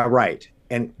go, yeah, right.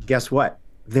 And guess what?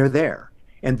 They're there,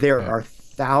 and there are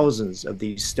thousands of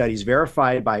these studies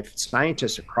verified by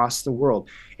scientists across the world.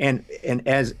 And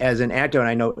as an anecdote,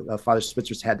 I know Father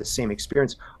Spitzer's had the same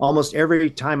experience. Almost every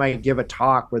time I give a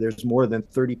talk where there's more than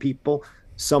 30 people,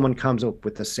 someone comes up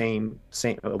with the same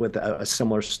with a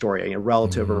similar story, a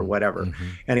relative or whatever.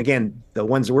 And again, the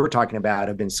ones that we're talking about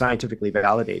have been scientifically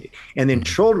validated. And then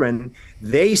children,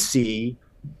 they see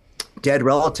dead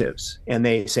relatives, and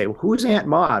they say, well, who's Aunt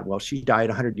Maud? Well, she died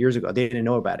 100 years ago. They didn't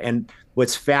know about it. And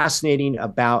what's fascinating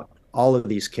about all of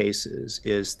these cases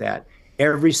is that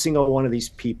every single one of these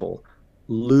people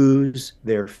lose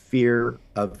their fear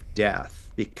of death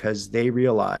because they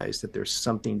realize that there's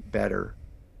something better,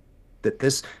 that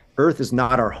this earth is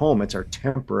not our home, it's our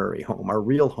temporary home. Our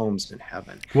real home's in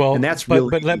heaven. Well, and that's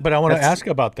but I want to ask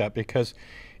about that, because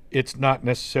it's not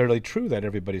necessarily true that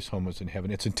everybody's home is in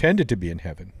heaven. It's intended to be in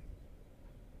heaven.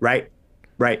 Right.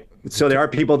 So there are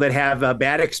people that have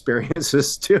bad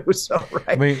experiences too. So right.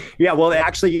 I mean, yeah. Well,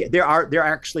 actually, there are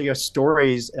actually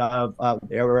stories of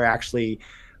there were actually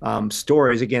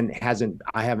stories. Again,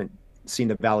 I haven't seen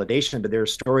the validation, but there are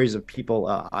stories of people,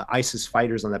 ISIS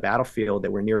fighters on the battlefield,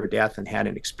 that were near death and had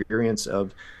an experience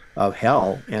of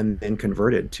hell and then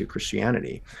converted to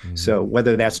Christianity. Mm-hmm. So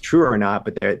whether that's true or not,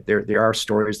 but there are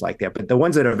stories like that. But the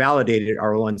ones that are validated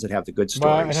are the ones that have the good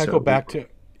stories. Well, and I go back to.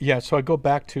 Yeah, so I go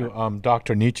back to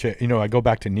Dr. Nietzsche. I go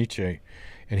back to Nietzsche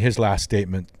and his last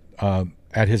statement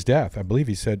at his death. I believe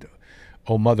he said,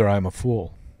 "Oh, mother, I'm a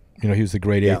fool." He was the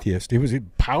great atheist. He was a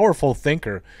powerful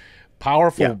thinker,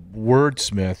 powerful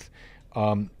wordsmith.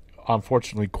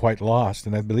 Unfortunately, quite lost.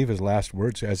 And I believe his last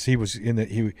words, as he was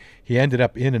he ended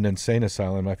up in an insane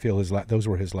asylum. I feel those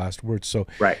were his last words. So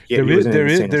right, there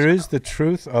is the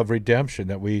truth of redemption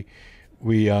that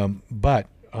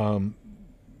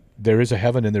there is a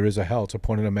heaven and there is a hell. It's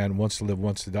appointed a man once to live,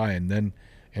 once to die, and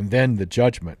then the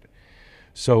judgment.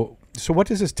 So what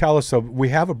does this tell us? So we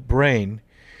have a brain,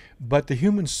 but the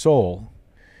human soul,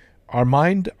 our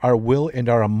mind, our will, and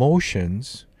our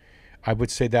emotions, I would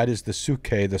say that is the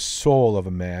psyche, the soul of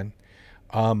a man,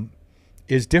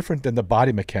 is different than the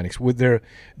body mechanics. With the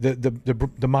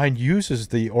mind uses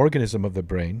the organism of the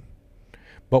brain,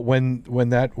 but when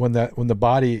the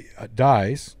body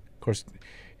dies, of course,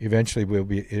 eventually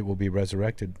it will be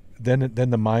resurrected. Then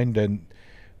the mind and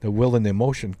the will and the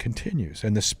emotion continues,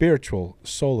 and the spiritual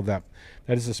soul of that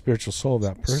is the spiritual soul of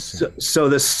that person. So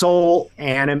the soul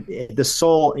again,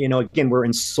 we're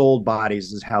ensouled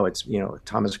bodies is how it's,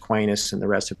 Thomas Aquinas and the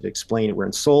rest of it explain it. We're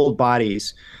ensouled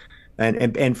bodies.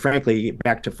 And frankly,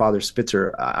 back to Father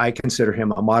Spitzer, I consider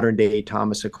him a modern day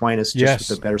Thomas Aquinas, just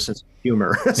with a better sense of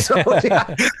humor. So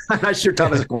I'm not sure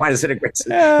Thomas Aquinas had a great sense.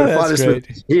 But Father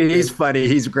Spitzer, he's funny.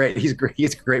 He's great. He's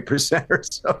a great presenter.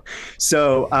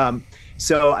 So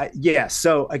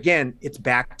again, it's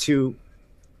back to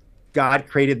God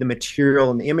created the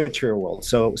material and the immaterial world.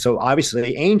 So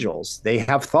obviously angels, they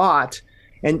have thought.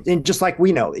 And just like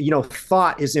we know,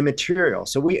 thought is immaterial.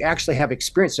 So we actually have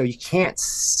experience. So you can't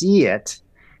see it,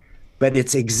 but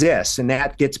it exists. And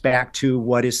that gets back to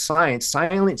what is science.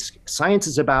 Science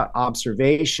is about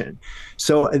observation.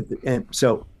 So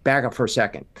back up for a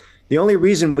second. The only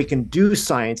reason we can do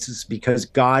science is because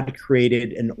God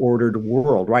created an ordered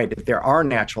world, right? If there are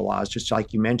natural laws, just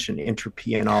like you mentioned,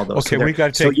 entropy and all those. Okay, we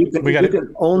got to take. You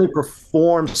can only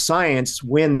perform science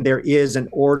when there is an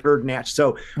ordered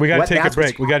natural. So we got to take a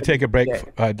break. We got to take a break.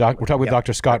 We're talking with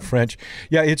Dr. Scott French.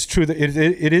 Yeah, it's true that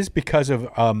it is because of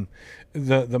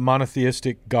the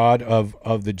monotheistic God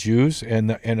of the Jews and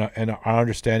our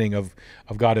understanding of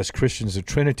God as Christians, the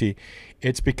Trinity.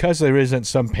 It's because there isn't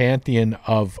some pantheon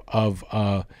of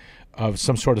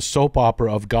some sort of soap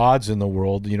opera of gods in the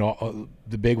world,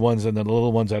 the big ones and the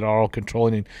little ones that are all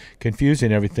controlling and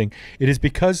confusing everything. It is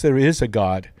because there is a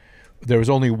God. There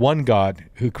is only one God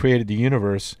who created the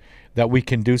universe that we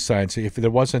can do science. If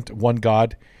there wasn't one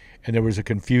God and there was a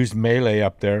confused melee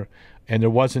up there and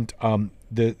there wasn't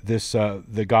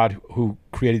the God who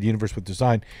created the universe with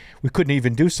design, we couldn't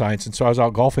even do science. And so I was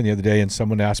out golfing the other day, and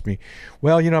someone asked me,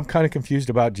 well, I'm kind of confused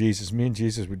about Jesus. Me and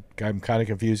Jesus, I'm kind of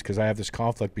confused because I have this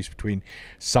conflict between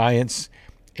science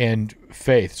and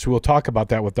faith. So we'll talk about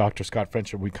that with Dr. Scott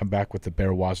French when we come back with the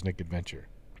Bear Woznick adventure.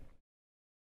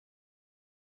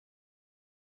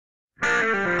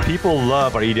 People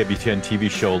love our EWTN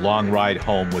TV show, Long Ride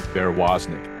Home with Bear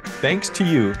Woznick. Thanks to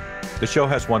you, the show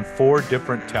has won 4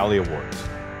 different Tally Awards.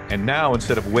 And now,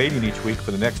 instead of waiting each week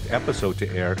for the next episode to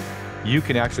air, you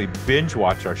can actually binge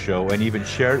watch our show and even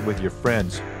share it with your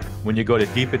friends when you go to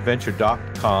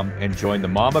deepadventure.com and join the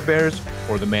Mama Bears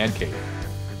or the Man Cave.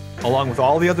 Along with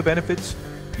all the other benefits,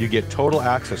 you get total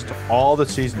access to all the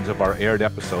seasons of our aired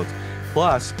episodes,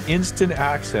 plus instant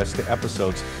access to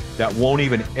episodes that won't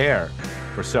even air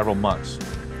for several months.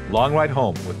 Long Ride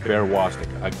Home with Bear Woznick,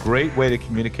 a great way to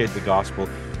communicate the gospel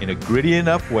in a gritty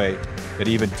enough way that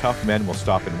even tough men will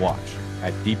stop and watch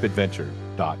at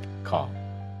deepadventure.com.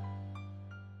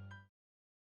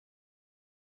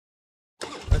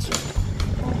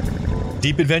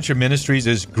 Deep Adventure Ministries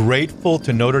is grateful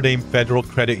to Notre Dame Federal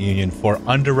Credit Union for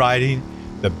underwriting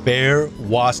the Bear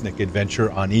Woznick Adventure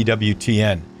on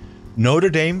EWTN.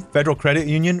 Notre Dame Federal Credit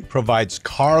Union provides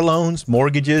car loans,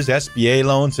 mortgages, SBA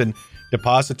loans, and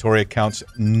depository accounts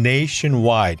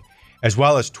nationwide, as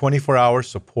well as 24-hour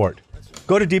support.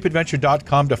 Go to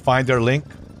deepadventure.com to find their link,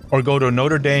 or go to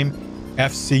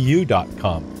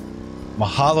NotreDameFCU.com.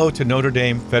 Mahalo to Notre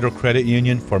Dame Federal Credit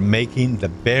Union for making the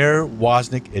Bear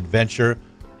Woznick Adventure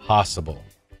possible.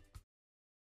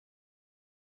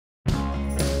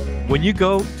 When you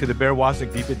go to the Bear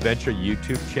Woznick Deep Adventure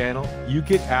YouTube channel, you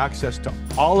get access to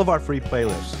all of our free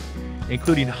playlists,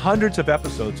 including hundreds of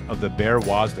episodes of the Bear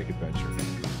Woznick Adventure,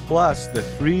 plus the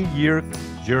 3-year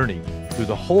journey through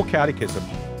the whole catechism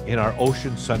in our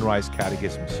Ocean Sunrise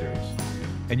Catechism series.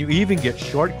 And you even get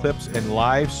short clips and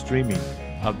live streaming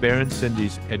of Bear and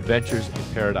Cindy's Adventures in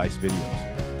Paradise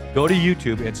videos. Go to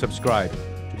YouTube and subscribe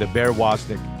to the Bear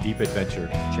Woznick Deep Adventure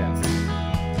channel.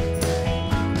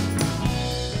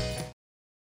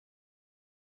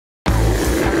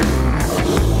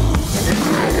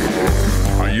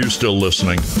 Are you still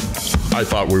listening? I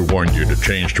thought we warned you to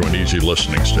change to an easy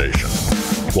listening station.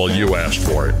 Well, you asked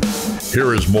for it.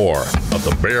 Here is more of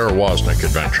the Bear Woznick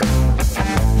Adventure.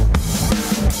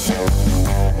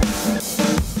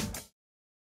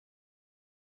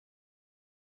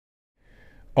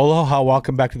 Aloha,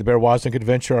 welcome back to the Bear Woznick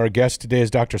Adventure. Our guest today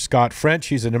is Dr. Scott French.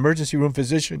 He's an emergency room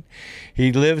physician.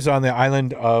 He lives on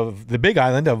the big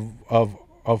island of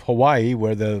Hawaii,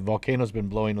 where the volcano's been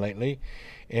blowing lately.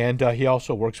 And he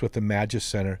also works with the Magis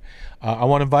Center. I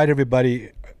want to invite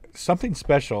everybody, something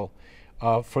special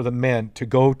for the men, to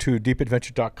go to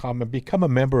deepadventure.com and become a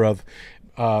member of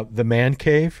the Man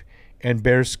Cave and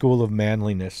Bear's School of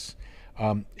Manliness.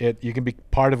 You can be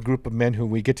part of a group of men who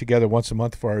we get together once a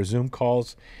month for our Zoom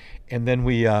calls, and then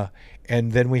we have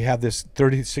this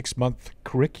 36-month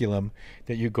curriculum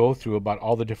that you go through about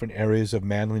all the different areas of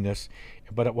manliness.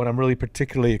 But what I'm really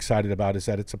particularly excited about is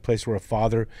that it's a place where a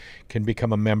father can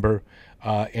become a member,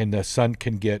 and the son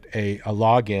can get a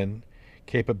login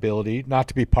capability, not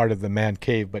to be part of the Man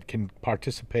Cave, but can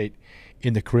participate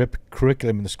in the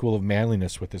curriculum in the School of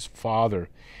Manliness with his father.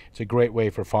 It's a great way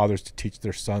for fathers to teach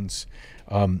their sons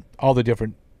all the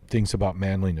different things about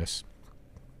manliness.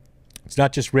 It's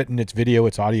not just written, it's video,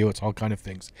 it's audio, it's all kind of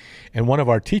things. And one of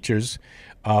our teachers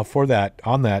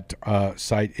on that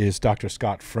site is Dr.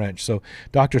 Scott French. So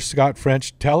Dr. Scott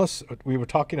French, tell us, we were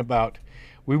talking about,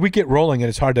 we get rolling and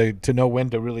it's hard to know when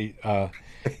to really,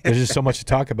 there's just so much to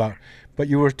talk about. But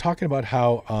you were talking about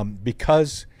how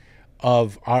because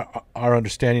of our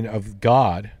understanding of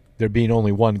God, there being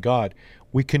only one God,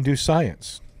 we can do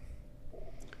science.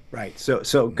 Right.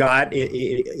 So God,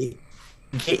 we're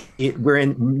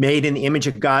made in the image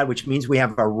of God, which means we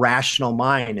have a rational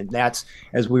mind. And that's,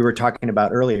 as we were talking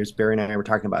about earlier, as Barry and I were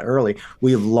talking about earlier,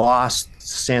 we've lost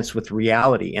sense with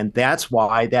reality. And that's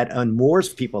why that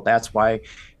unmoors people. That's why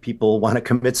people want to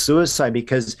commit suicide,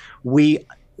 because we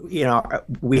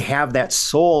have that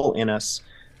soul in us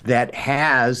that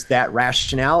has that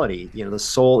rationality. The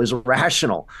soul is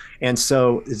rational. And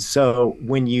so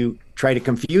when you try to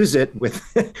confuse it with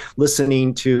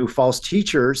listening to false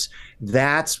teachers,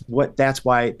 that's why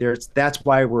it's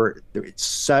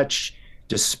such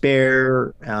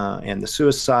despair and the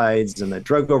suicides and the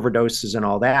drug overdoses and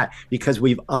all that, because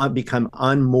we've become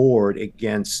unmoored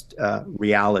against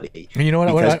reality. And you know what?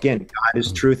 Because again, God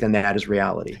is truth and that is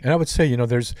reality. And I would say,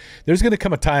 there's going to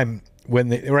come a time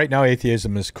when right now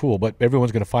atheism is cool, but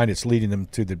everyone's going to find it's leading them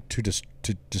to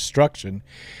destruction.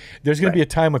 There's going to be a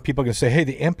time when people are going to say, "Hey,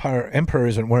 the emperor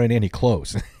isn't wearing any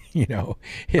clothes."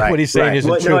 What he's saying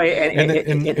isn't true.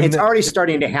 And it's already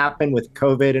starting to happen with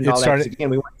COVID and all that.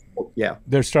 Again,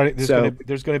 There's going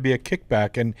to be a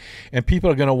kickback, and people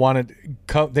are going to want to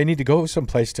come. They need to go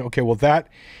someplace to, okay, well,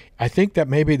 I think that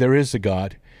maybe there is a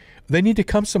God. They need to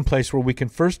come someplace where we can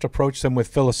first approach them with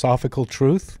philosophical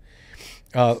truth,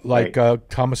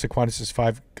 Thomas Aquinas'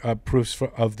 5 proofs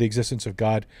of the existence of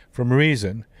God from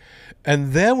reason.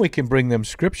 And then we can bring them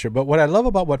scripture. But what I love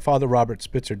about what Father Robert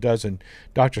Spitzer does, and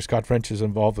Dr. Scott French is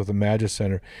involved with the Magis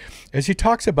Center, is he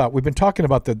talks about, we've been talking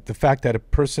about the fact that a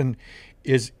person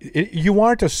you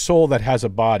aren't a soul that has a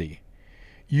body.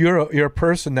 You're a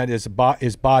person that is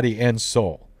body and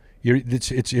soul. You're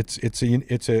united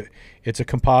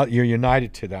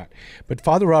to that. But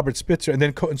Father Robert Spitzer,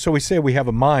 and so we say we have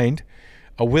a mind,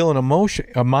 a will and emotion,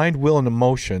 a mind, will, and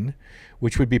emotion,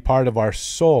 which would be part of our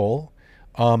soul.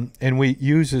 And we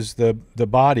uses the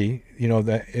body,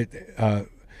 the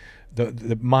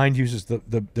mind uses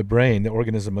the brain, the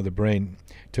organism of the brain,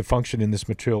 to function in this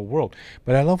material world.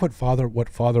 But I love what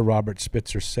Father Robert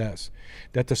Spitzer says,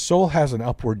 that the soul has an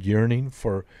upward yearning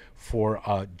for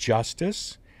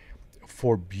justice,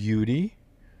 for beauty,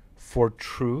 for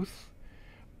truth,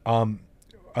 and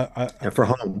for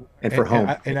home,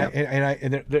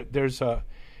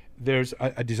 there's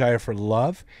a desire for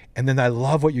love. And then I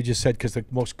love what you just said, because the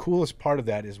most coolest part of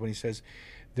that is when he says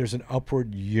there's an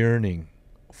upward yearning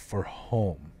for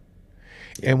home.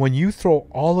 And when you throw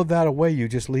all of that away, you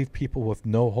just leave people with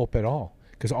no hope at all,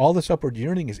 because all this upward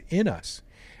yearning is in us.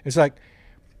 It's like,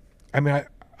 I mean,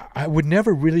 I would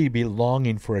never really be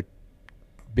longing for a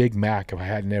Big Mac if I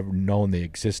had never known they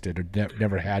existed or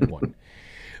never had one.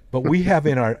 But we have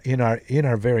in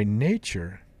our very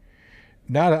nature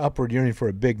not an upward yearning for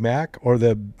a Big Mac or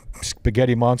the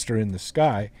spaghetti monster in the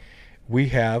sky. We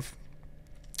have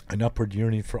an upward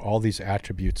yearning for all these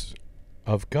attributes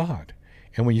of God.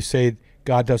 And when you say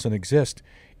God doesn't exist,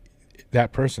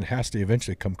 that person has to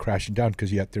eventually come crashing down,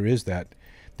 because yet there is that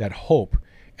hope,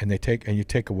 and you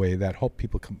take away that hope,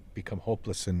 people become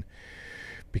hopeless and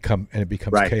it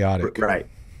becomes chaotic. Right.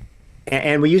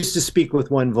 And we used to speak with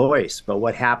one voice, but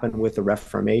what happened with the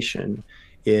Reformation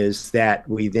is that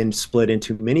we then split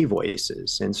into many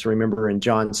voices. And so remember in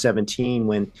John 17,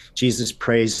 when Jesus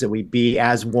prays that we be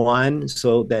as one,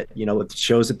 so that, it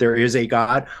shows that there is a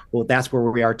God. Well, that's where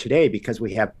we are today, because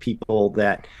we have people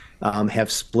that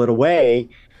have split away.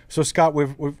 So Scott,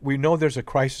 we know there's a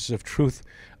crisis of truth.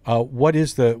 What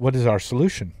is our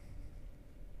solution?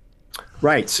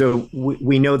 Right. So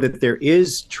we know that there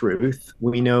is truth.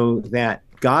 We know that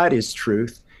God is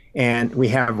truth. And we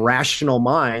have rational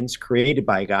minds created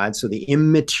by God. So the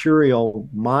immaterial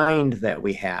mind that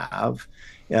we have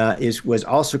was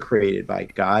also created by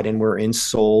God, and we're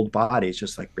ensouled bodies,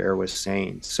 just like Bear was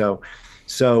saying. So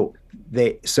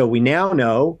we now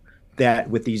know that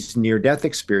with these near-death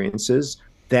experiences,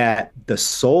 that the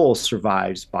soul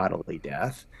survives bodily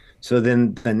death. So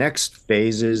then the next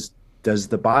phase is, does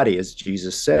the body, as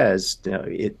Jesus says,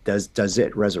 does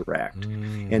it resurrect?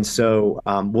 And so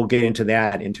we'll get into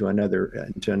that into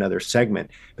another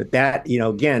segment. But that,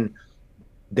 again,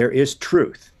 there is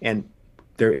truth, and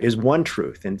there is one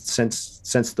truth. And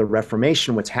since the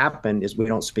Reformation, what's happened is we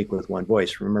don't speak with one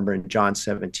voice. Remember in John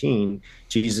 17,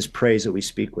 Jesus prays that we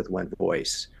speak with one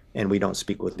voice, and we don't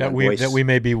speak with one voice. That we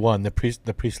may be one, the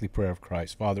priestly prayer of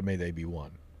Christ. Father, may they be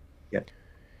one. Yep.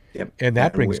 And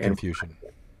that brings confusion.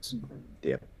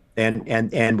 Yeah,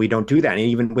 and we don't do that. And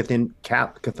even within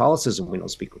Catholicism, we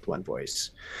don't speak with one voice.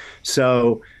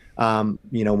 So,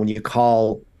 when you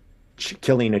call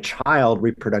killing a child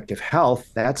reproductive health,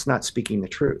 that's not speaking the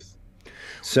truth.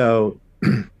 So,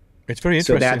 it's very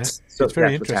interesting. It's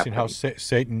very interesting how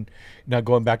Satan, now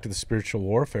going back to the spiritual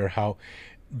warfare, how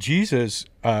Jesus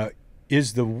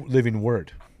is the living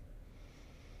Word.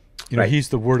 He's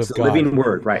the Word of God. Living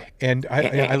Word, right? And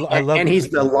I love. And he's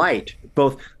the light,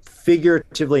 both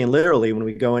figuratively and literally. When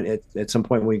we go in at some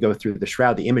point, when we go through the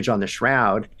shroud, the image on the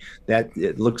shroud,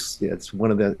 it's one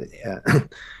of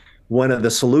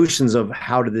the solutions of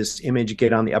how did this image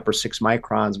get on the upper 6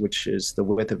 microns, which is the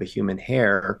width of a human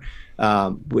hair.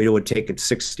 It would take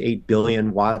 6 to 8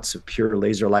 billion watts of pure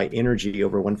laser light energy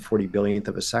over 1/40 billionth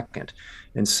of a second.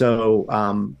 And so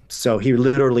he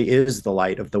literally is the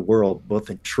light of the world, both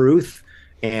in truth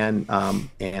and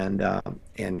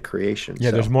creation.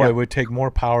 Yeah, there's more. Yeah. It would take more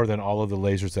power than all of the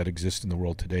lasers that exist in the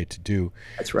world today to do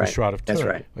the Shroud of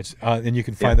Turin. That's right. And you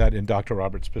can find that in Dr.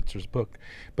 Robert Spitzer's book.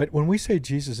 But when we say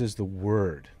Jesus is the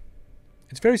Word,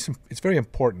 it's very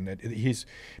important.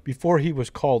 Before he was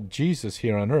called Jesus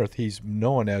here on earth, he's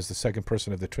known as the second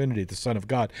person of the Trinity, the Son of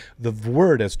God. The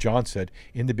Word, as John said,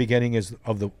 in the beginning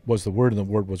was the Word, and the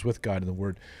Word was with God, and the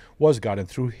Word was God, and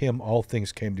through him all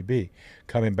things came to be,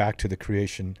 coming back to the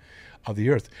creation of the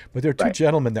earth. But there are two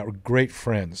gentlemen that were great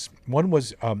friends. One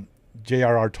was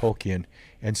J.R.R. Tolkien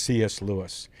and C.S.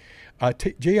 Lewis.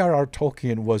 J.R.R.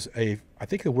 Tolkien was I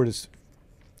think the word is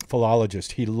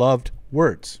philologist. He loved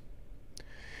words.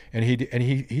 And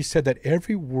he said that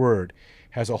every word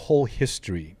has a whole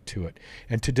history to it.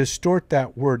 And to distort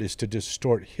that word is to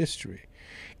distort history.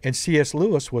 And C.S.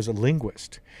 Lewis was a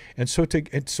linguist. And so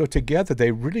together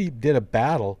they really did a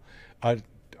battle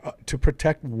to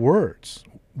protect words.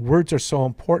 Words are so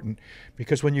important,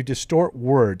 because when you distort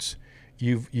words,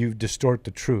 you distort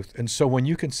the truth. And so when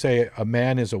you can say a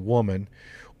man is a woman,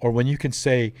 or when you can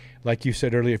say, like you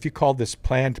said earlier, if you call this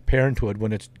Planned Parenthood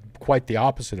when it's quite the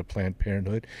opposite of Planned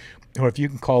Parenthood, or if you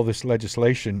can call this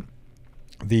legislation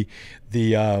the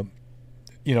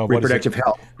reproductive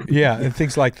health, and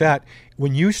things like that.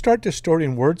 When you start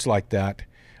distorting words like that,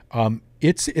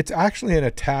 it's actually an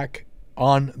attack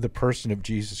on the person of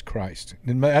Jesus Christ.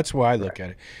 And that's why I look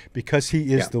at it, because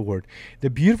he is the Word. The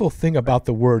beautiful thing about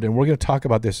the Word, and we're going to talk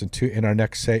about this in our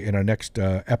next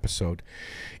episode,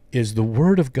 is the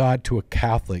Word of God to a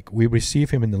Catholic. We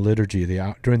receive Him in the liturgy,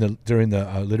 during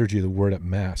the liturgy of the Word at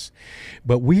Mass,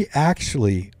 but we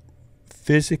actually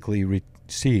physically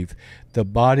receive the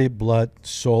body, blood,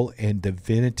 soul, and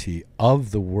divinity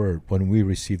of the Word when we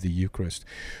receive the Eucharist.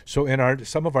 So in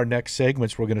some of our next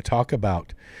segments, we're going to talk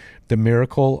about the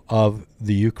miracle of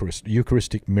the Eucharist,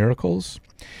 Eucharistic miracles,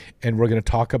 and we're going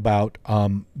to talk about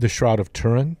the Shroud of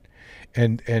Turin,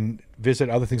 and visit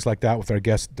other things like that with our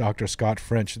guest, Dr. Scott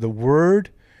French. The word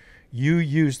you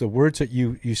use, the words that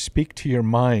you speak to your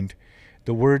mind,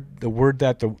 the word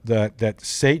that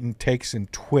Satan takes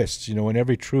and twists, and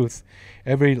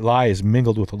every lie is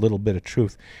mingled with a little bit of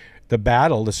truth.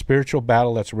 The spiritual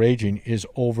battle that's raging is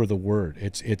over the word.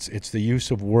 It's the use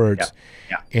of words,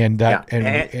 and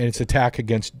its attack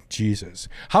against Jesus.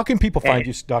 How can people find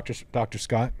you, Dr.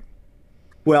 Scott?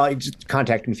 Well, you just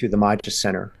contact me through the Magis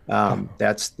Center.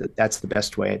 That's the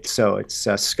best way. So it's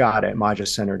Scott at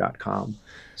magiscenter.com.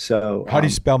 So how do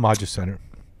you spell Magis Center?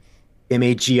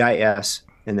 MAGIS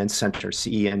and then center,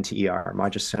 CENTER,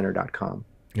 magiscenter.com.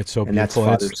 It's so and beautiful.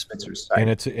 That's Father Spitzer's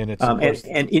site.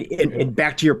 And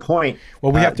back to your point.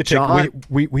 Well, we have to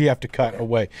we have to cut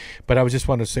away. But I was just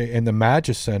wanting to say, and the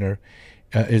Magis Center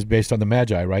is based on the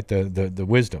Magi, right? The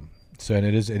wisdom. So, and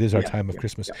it is our time of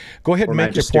Christmas. Yeah. Go ahead and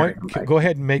make your point. Go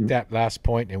ahead and make that last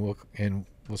point, and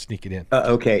we'll sneak it in.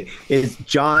 Okay. Is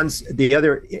John's the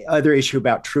other issue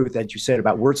about truth that you said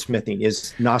about wordsmithing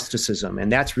is Gnosticism,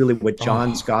 and that's really what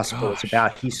John's gospel is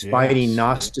about. He's fighting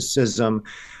Gnosticism.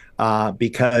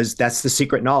 Because that's the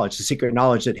secret knowledge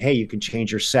that, hey, you can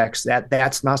change your sex.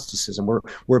 That's Gnosticism.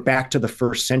 We're back to the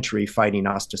first century fighting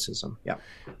Gnosticism. Yeah.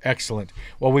 Excellent.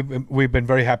 Well, we've been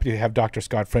very happy to have Dr.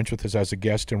 Scott French with us as a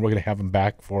guest, and we're going to have him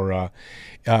back for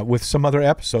with some other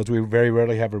episodes. We very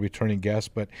rarely have a returning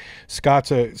guest, but Scott's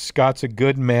a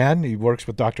good man. He works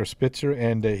with Dr. Spitzer,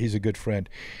 and he's a good friend.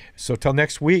 So till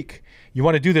next week, you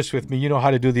want to do this with me. You know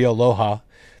how to do the aloha.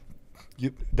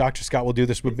 Dr. Scott will do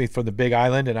this with me from the Big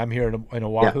Island, and I'm here in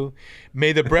Oahu. Yeah.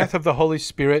 May the breath of the Holy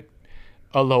Spirit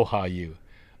aloha you.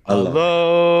 Aloha.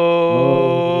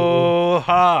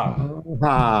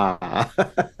 Aloha.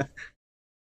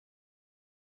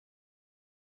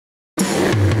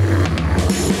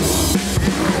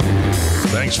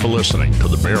 Thanks for listening to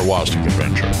the Bear Woznick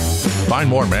Adventure. Find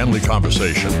more manly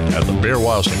conversation at the Bear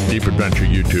Woznick Deep Adventure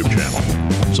YouTube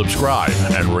channel. Subscribe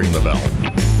and ring the bell.